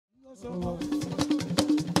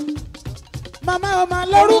màmá ọmọ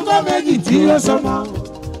lórúkọ méjì tí ó sọmọ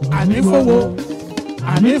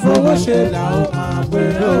ànífowó ṣe là ó máa pè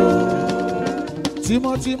ó.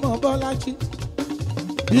 tímọ́tímọ́ Bọ́lájí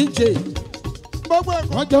DJ gbogbo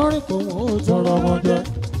ẹ̀kọ́ jọ rìn kò wọ́n ó tọrọ wọn jẹ.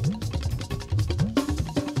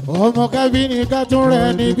 ọmọ kábínì ká tún rẹ̀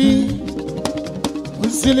níbí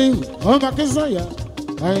Sílíù ọmọ Akínsànyà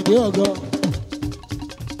Àyìndé ọgọ.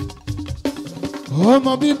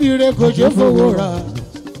 ọmọ bíbí rẹ̀ kò ṣe fowó rà.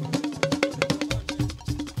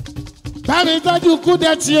 bámi tọ́jú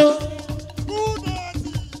Kúdẹ̀tì o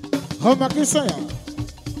ọmọ Akínsànyà.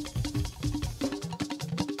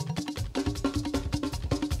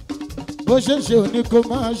 bó ṣe ṣe òní kó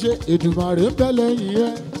máa ṣe Èdùmàrè ń bẹ lẹ́yìn ẹ.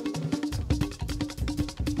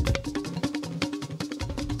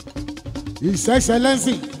 His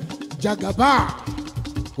Excellency Jagaba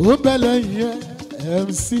ó ń bẹ lẹ́yìn ẹ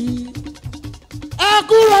MC. ẹ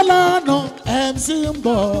kúrò lọ́nà MC ń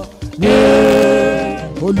bọ̀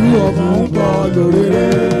olú ọmọ ń bọ̀ lórí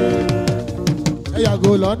rẹ̀. ẹ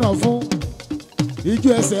yàgò lọ́nà fún ijó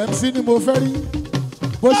ẹsẹ̀ MC ni mo fẹ́ rí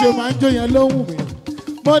bó ṣe máa ń jó yẹn lóhùn mi.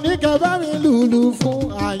 mo ní kẹ́ bá mi lùlù fún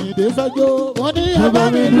Àyìndé fẹ́jọ́. mo ní ẹ bá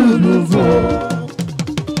mi lùlù fún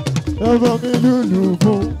ẹ bá mi lùlù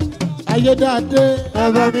fún Ayédáadé. ẹ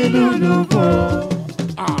bá mi lùlù fún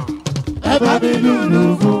ẹ bá mi lùlù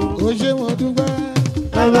fún. ó ṣe mo dúpẹ́.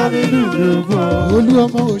 ẹ bá mi lùlù fún. olú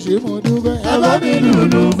ọmọ ó ṣe mo dúpẹ́. ẹ bá mi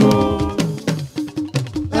lùlù fún.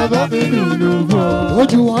 ẹ bá mi lùlù fún.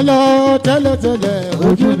 ojú wọn lọ tẹ́lẹ̀tẹ́lẹ̀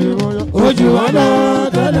ojú ni wọ́n yọ. ojú wọn lọ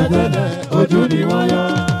tẹ́lẹ̀tẹ́lẹ̀ ojú ni wọ́n yọ.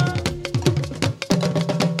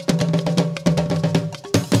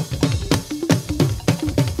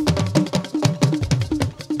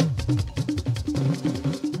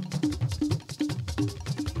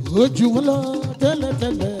 ojú wọn lọ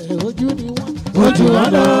tẹ́lẹ̀tẹ́lẹ̀ ojú ni wọ́n. ojú wọn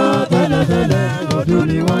lọ tẹ́lẹ̀tẹ́lẹ̀ ojú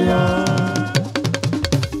ni wọ́n yọ.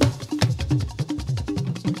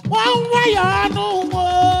 wọ́n ń wá ìyanu wọn.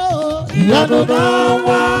 ìyanu náà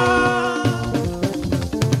wá.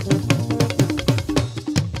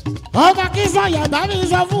 ọmọ Akínsànyà bá mi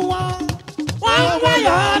sọ fún wọn. wọ́n ń wá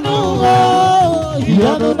ìyanu wọn.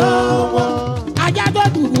 ìyanu náà wá. ajá tó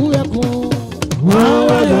dùbú ẹkùn. wọ́n ń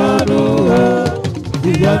wá ìyanu wọn.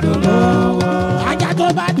 ìyanu náà wá. ajá tó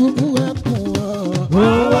bá dùbú ẹkùn.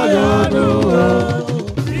 wọ́n ń wá ìyanu wọn.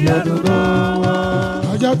 ìyanu náà wá.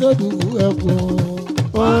 ajá tó dùbú ẹkùn.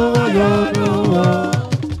 wọ́n ń wá ìyanu wọn.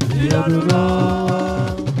 ìyanu náà wá.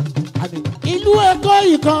 ìlú Èkó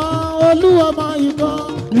ìkan olú ọmọ ìkan.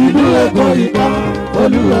 ìlú Èkó ìkan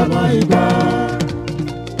olú ọmọ ìkan.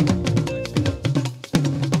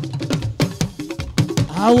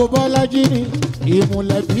 àwo Bọ́lájí ni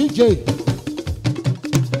ìmùlẹ̀ DJ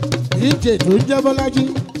tó ń jẹ́ Bọ́lájí.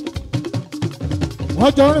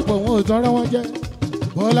 wọ́n jọ rìn pọ̀ wọn ò tọ́ra wọn jẹ́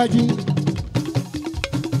Bọ́lájí.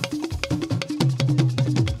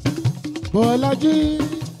 Bọ́lájí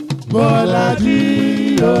Bọ́lájí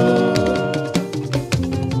ooo.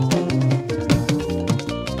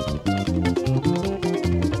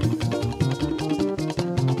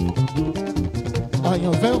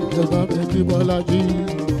 àyànfẹ́ òjọba mi kí Bọ́lájí.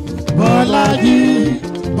 Bọ́lájí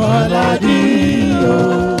Bọ́lájí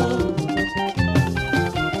ooo.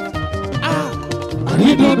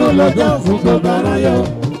 àrídùnnú lọ́jà fún gbogbo aráyọ̀.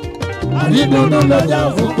 àrídùnnú lọ́jà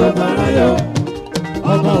fún gbogbo aráyọ̀.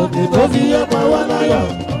 ọba òkè tó fi yẹ pa wá láyọ̀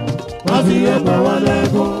wá fi yẹ pa wá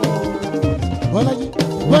lẹ́kún. Bọ́lájí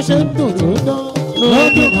bó ṣe ń dùn tó ń dán ló ń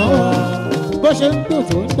dùn mọ́ wa. bó ṣe ń dùn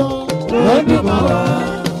tó ń dán ló ń dùn mọ́ wa.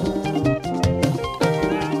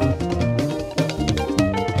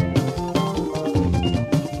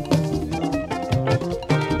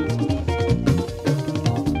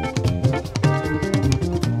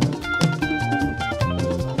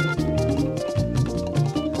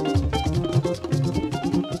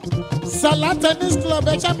 Sàlá tennis club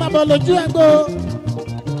ẹ ṣá máa bọ̀ lójú ẹgbó.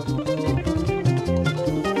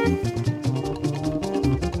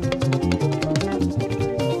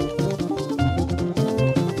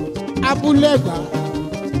 Abúlé Ẹ̀gbá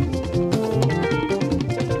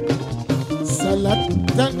Sàlá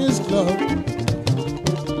tennis club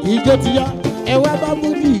ìjó ti yá ẹ wá bá mú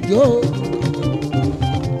ní ìjó.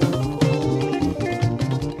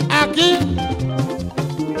 Akin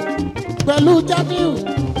pẹ̀lú Jamiu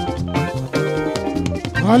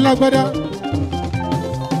ọlọ́gbọ́dá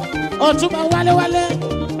Ọ̀túnba wálé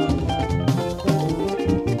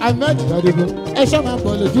Ahmed Adigun ẹ ṣá máa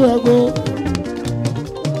bọ̀ lójú ẹgbó.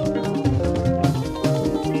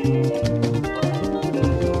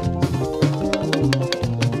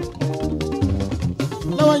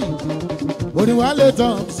 lọ́wọ́ yìí orí Wale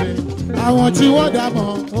Thompson àwọn tí wọ́n dà mọ́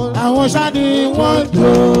àwọn ṣáni wọ́n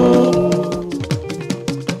jó.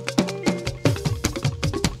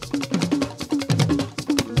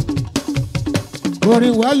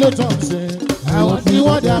 Orin Wale Thompson, àwọn tí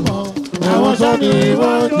wọ́n dà mọ́, àwọn ṣáni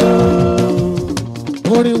wọ́n jó.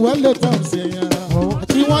 Orin Wale Thompson, àwọn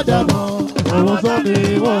tí wọ́n dà mọ́, àwọn ṣáni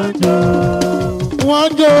wọ́n jó. Wọ́n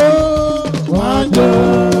jó, wọ́n jó,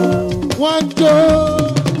 wọ́n jó,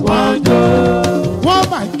 wọ́n jó, wọ́n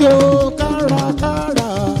máa jó kárakára.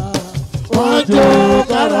 Wọ́n jó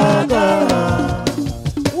kárakára,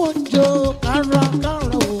 wọ́n jó kárakára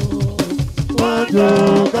o. Wọ́n jó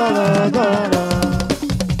kárakára.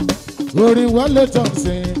 Orin Wale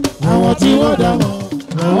Thompson, àwọn tí wọ́n dà mọ́,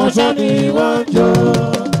 àwọn ṣáni wọ́n jó.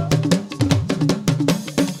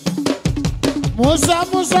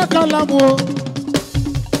 Musa Kalamu,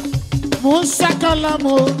 Musa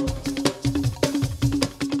Kalamu,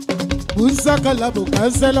 Musa Kalamu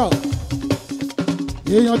kánsẹ́lọ̀.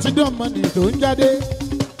 Èèyàn tí dán mọ́nì tó ń jáde.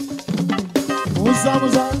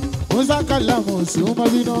 Musa Kalamu sí ọmọ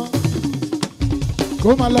bíná. Kó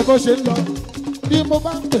máa lọ bó ṣe ń lọ. Bí mo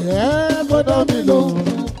bá ń pè ẹ́ gbọ́dọ̀ mi lòun.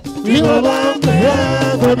 Bí mo bá ń pè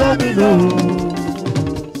ẹ́ gbọ́dọ̀ mi lòun.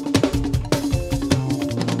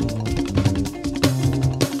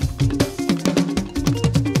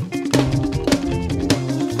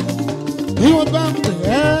 Bí mo bá ń pè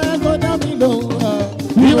ẹ́ gbọ́dọ̀ mi lòun.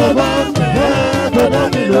 Bí mo bá ń pè ẹ́ gbọ́dọ̀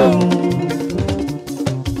mi lòun.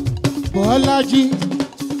 Bọ́lájí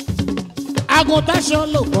agùntàṣán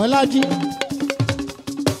lò Bọ́lájí.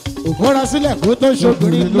 Òbọ́ra sílẹ̀ kó tó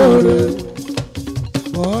ṣobìnrin lóore.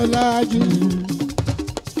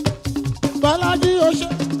 Bọ́lájí ó ṣe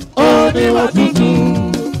oníwà tútù.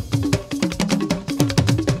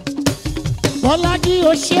 Bọ́lájí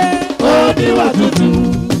ó ṣe oníwà tútù.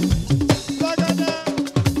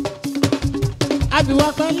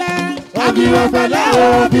 Àbíwá pẹ̀lẹ́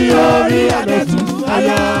òbí orí àdẹ̀tù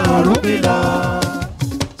aya Ọ̀rúnmìlà.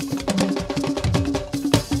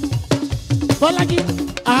 Bọ́lájí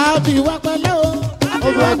àbíwá pẹ̀lẹ́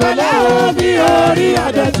òbí orí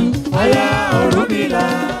àdẹ̀tù aya Ọ̀rúnmìlà.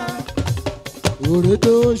 Oore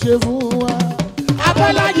tó ṣe fún wa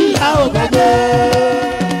Bọ́lájí a ò gbàgbé.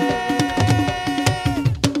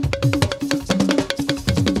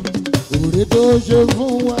 Oore tó ṣe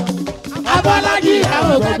fún wa Bọ́lájí a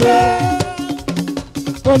ò gbàgbé.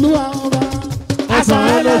 Olúwa ọba àsàn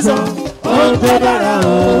ẹlẹ́sàn ohun tó dára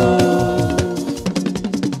o.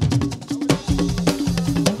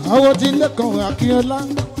 Àwọn tí lẹ́kàn Akínyẹlá,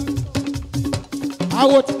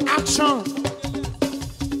 àwọn tí action,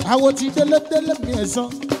 àwọn tí délédélé mi ẹ̀sán,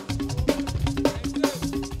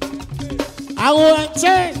 àwọn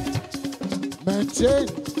maintain,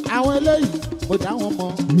 àwọn eléyìí mo dá wọn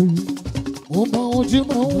mọ̀. Mo mọ ohun tí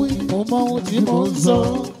mo ń wí, mo mọ ohun tí mo ń sọ.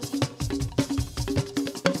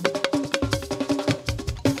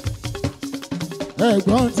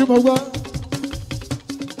 Ẹ̀gbọ́n tí mo gbọ́.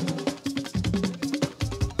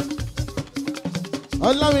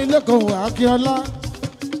 Ọlámilékan Akínyẹlá,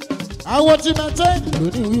 àwọn tí maintain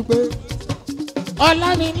lónìí wípé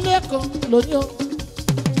Ọlámilékan lónìí o.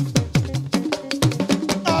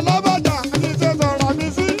 Alábàjá ní ṣe sọ̀rọ̀ mi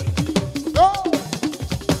sí.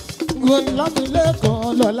 Ọlámilékan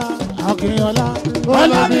lọ́la Akínyẹlá.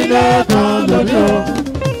 Ọlámilékan lónìí o.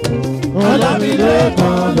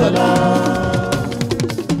 Ọlámilékan lọ́la.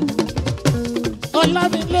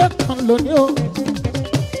 Ọlámilékan lónìí o.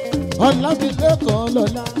 Ọlámilékan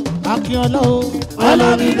lọ́la Akínyẹlá o.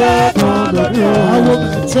 Ọlámilékan lónìí o. Àwọn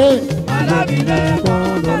maintain. Ọlámilékan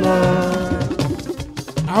lọ́la.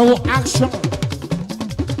 Àwọn action.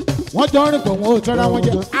 Wọ́n jọ rìn pọ̀ wọ́n ò tọ́ra wọn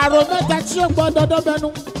jẹ. Àrò mẹ́ta tí ó gbọ́ dọ́dọ́ bẹnu.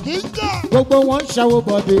 Gbogbo wọn ń ṣàwò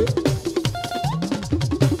Bọ̀dé.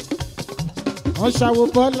 Wọ́n ṣàwò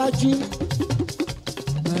Bọ́lájí.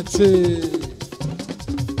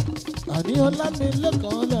 Àní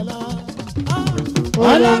Ọlámilékan lọ́la.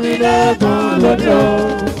 Ọlámilékan lónìí o.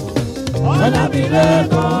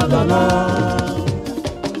 Ọlámilékan lọ́la.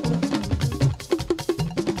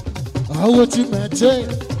 Àwọn tí maintain.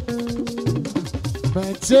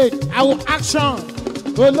 Àwọn action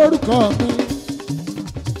olórúkọ mi.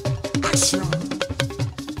 Action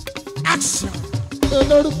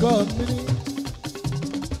olórúkọ mi.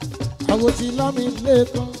 Àwọn tí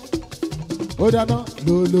Lámilékan ó dáná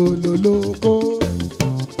lólólólókó.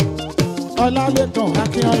 Ọlálékan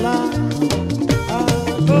Akínyẹlá.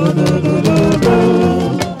 Lólólólókó.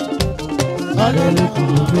 Ọlálékan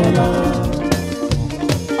Akínyẹlá.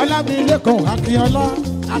 Ọlámilékan Akínyẹlá.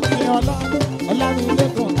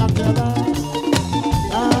 Ọlámilékan Akínyẹlá.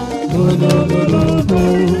 Lólólólókó.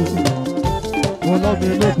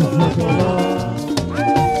 Ọlámilékan Akínyẹlá.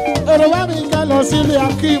 èrò wá mi ká lọ sílé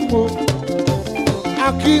akímo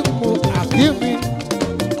akími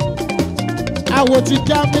àwọ̀ ti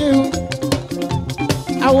já mi hù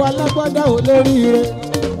àwọ̀ alágbádá olóríire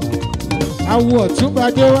àwọ̀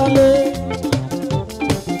ọ̀túnbàdé wálé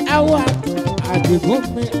àwọ̀ àdìgún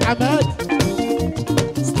mi ahmed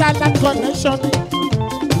standard connection mi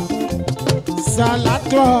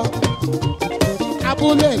sàlátọ̀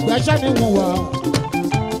abúlé ìgbẹ́sẹ̀ ni wọ́n wà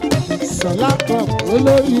sàlátọ̀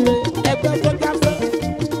olóríire ẹgbẹ́ tó dáfẹ́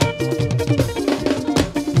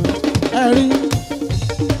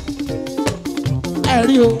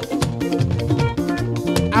ẹ̀rí o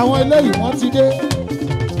àwọn eléyìí wọ́n ti dé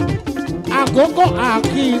àkókò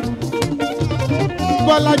àkí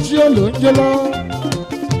Bọ́lájí olóúnjẹ lọ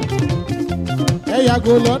ẹ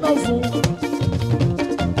yàgò lọ́nà fún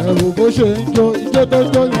ẹ̀rù bó ṣe ń jó ijó tó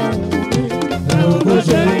jó yẹn wù mí ẹ̀rù bó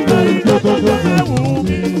ṣe ń jó ijó tó jó yẹn wù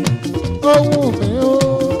mí ó wù mí ó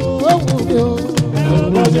wù mí ó ẹ̀rù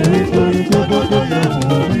bó ṣe ń jó ijó tó jó yẹn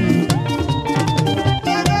wù mí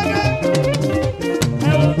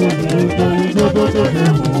ẹ̀rù bó ṣe ń jó ijó tó jó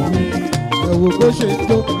yẹn wù mí ẹ̀rù bó ṣe ń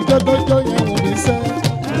jó ijó tó jó yẹn wù mí sẹ́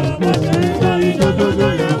ẹ̀rù bó ṣe ń jó ijó tó jó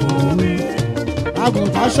yẹn wù mí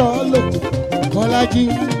àgùntàṣọ lòkù Bọ́lájí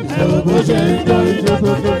ẹ̀rù bó ṣe ń jó ijó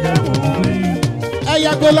tó jó yẹn wù mí ẹ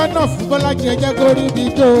yàgò lọ́nà fún Bọ́lájí ẹ jẹ́ kó rí mi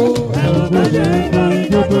jó ẹ̀rù bó ṣe ń jó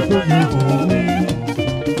ijó tó jó yẹn wù mí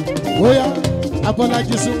bóyá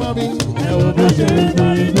Abọ́lájí súnmọ́ mi ẹ̀rù bó ṣe ń jó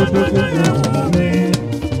ijó tó jó yẹn wù mí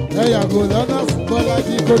ẹ yàgò lọ́nà fún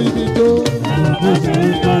Bọ́lájí kó rí mi jó ẹ̀rù bó ṣe ń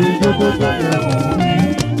jó ijó tó jó yẹn wù mí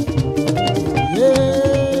yé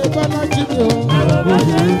Bọ́lájí mi o ẹ̀rù bó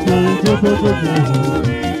ṣe ń jó ijó tó jó yẹn wù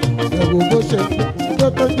mí ẹ̀rù bó ṣe ń jó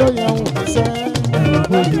tó jó yẹn wù mí sẹ́ ẹ̀rù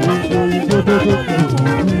bó ṣe ń jó ijó tó jó yẹn wù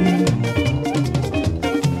mí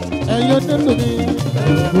ẹ̀yin onílù mi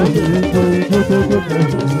ẹ̀rù bó ṣe ń jó ijó tó jó yẹn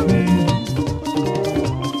wù mí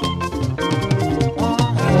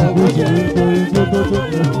ẹ̀rù bó ṣe ń jó ijó tó jó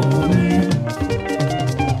yẹn wù mí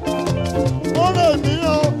ó rè mí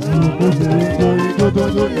o ẹ̀rù bó ṣe ń jó ijó tó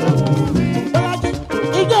jó yẹn wù mí Bọ́lájí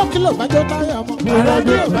ijó kìlọ̀ bájọ́ táyà mọ́ ẹ̀rù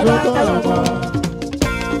kìlọ̀ bó bájọ́ ṣe ń táyà jó mọ́.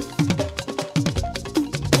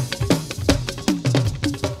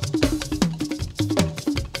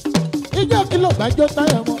 Ijó kìlọ̀ bájọ́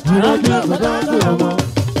táyà mọ́ ẹ̀rù bó ṣe ń jó mọ́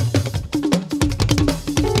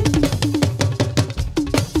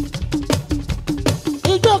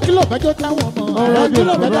ijó kìlọ̀ bájọ́ táwọn mọ́ ẹ̀rù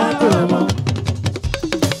kìlọ̀ bó ṣe bájọ́ ń jó táwọn mọ́. mọ́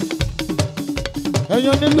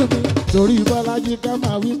Ẹ̀yin onílù mi torí Bọ́lájí ká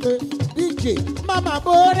máa wí pé DJ máma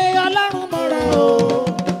boore Ọlọ́run mọ́ra o.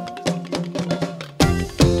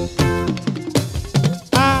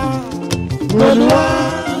 Olúwa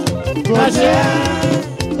má ṣe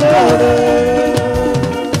lóore.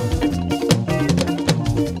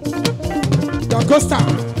 Dọ́kọ́sítà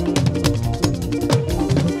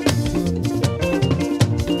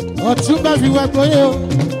ọ̀tún bá fi wá gbóyè o.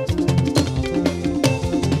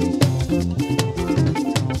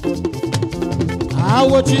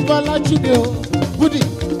 Àwo ti Bọ́lájí ni o Búdì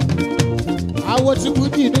àwo ti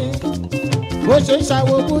Búdì ni bó ṣe ń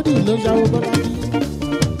ṣàwo Búdì ló ń ṣàwo Bọ́lájí.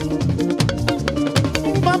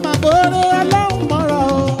 Máma boore Ọlọ́run mọ́ra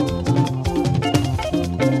o.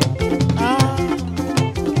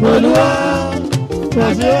 Olúwa má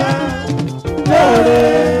ṣe lóore.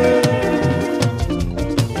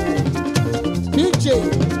 DJ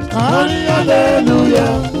Orin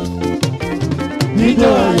hallelujah. Ijó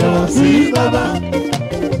ayọ̀ sí Baba.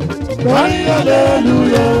 Orin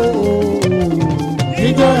hallelujah.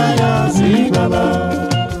 Ijó ayọ̀ sí Baba.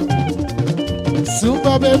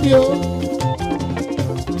 Super baby o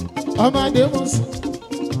ọmọ Ademosu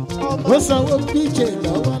ó sanwó DJ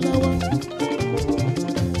lọ́wọ́lọ́wọ́.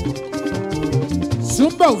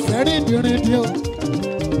 Super ò fẹ́ rìndìnrìndìn o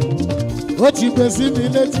ó ti gbé sí mi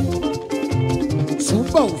létí.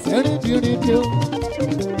 Super ò fẹ́ rìndìnrìndìn o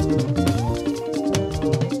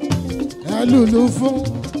ẹ lùlù fún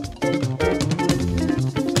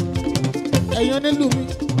ẹ̀yin onílù mi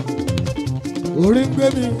orí ń gbé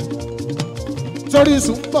mi torí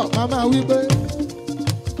Super màmá wí pé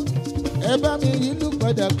ẹ bá mi ìlú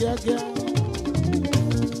padà kíákíá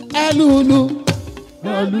ẹ lùlù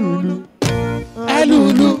Ẹ lùlù, ẹ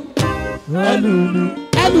lùlù ẹ lùlù.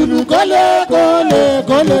 ẹ lùlù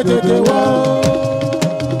kólé tètè wọ́.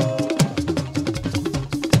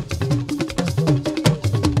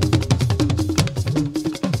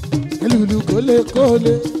 ẹ lùlù kólé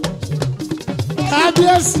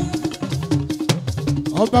kábíyèsí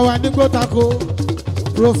ọba wa ní gbótako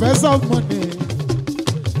professor money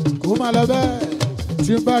kó má lọ bẹ́ẹ̀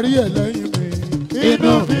tí n bá rí ẹ lẹ́yìn mi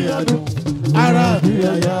Inú mi á dùn, ara mi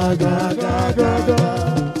á yá gágágágá.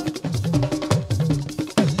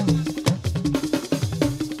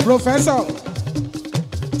 Professor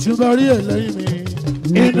tí mo rí ẹlẹ́yìn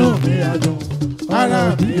mi inú mi àdùn ara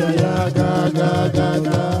mi àyà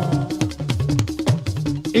gágágágá.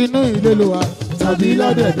 Inú ilé ló wà tàbí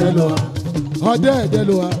lọ́dẹ̀dẹ̀ ló wà ọ̀dẹ̀dẹ̀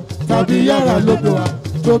ló wà tàbí yàrá ló gbé wà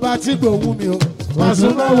tó bá ti gbóhùn mi o.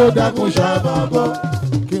 Màsùmáwo dákun ṣàbàbọ̀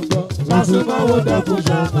kí n gbọ́. Màsùmáwo dákun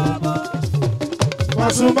ṣàbàbọ̀.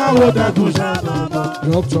 Màsùmáwo dákun ṣàbàbọ̀.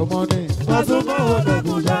 Dr. Money. Màsùmáwo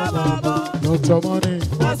dákun ṣàbàbọ̀. Dr. Money.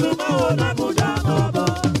 Màsùmáwo dákun ṣàbàbọ̀.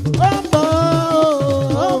 Ó ń bọ̀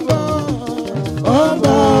ó ń bọ̀ ó ń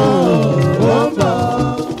bọ̀ ó ń bọ̀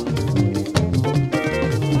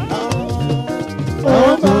ó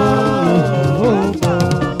ń bọ̀.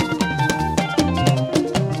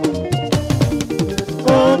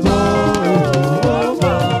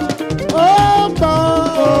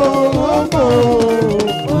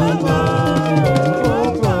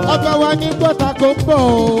 Ọba wa ní gbọ́ta kò ń bọ̀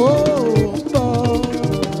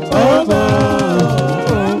ó ń bọ̀.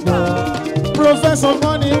 Professor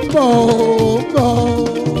Money ń bọ̀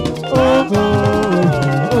ó ń bọ̀.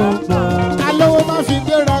 Alówó má fi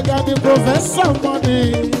gbéraga ní Professor Money.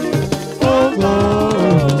 Ó ń bọ̀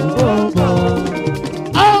ó ń bọ̀.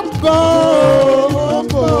 Ó ń bọ̀ ó ń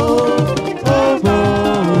bọ̀ ó ń bọ̀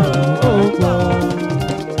ó ń bọ̀.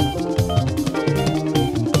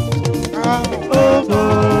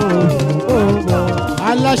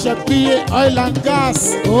 Aláṣẹ PA oil and gas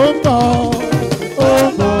ó ń bọ̀ ó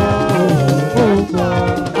ń bọ̀ ó ń bọ̀.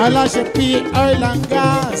 Aláṣẹ PA oil and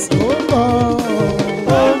gas ó ń bọ̀.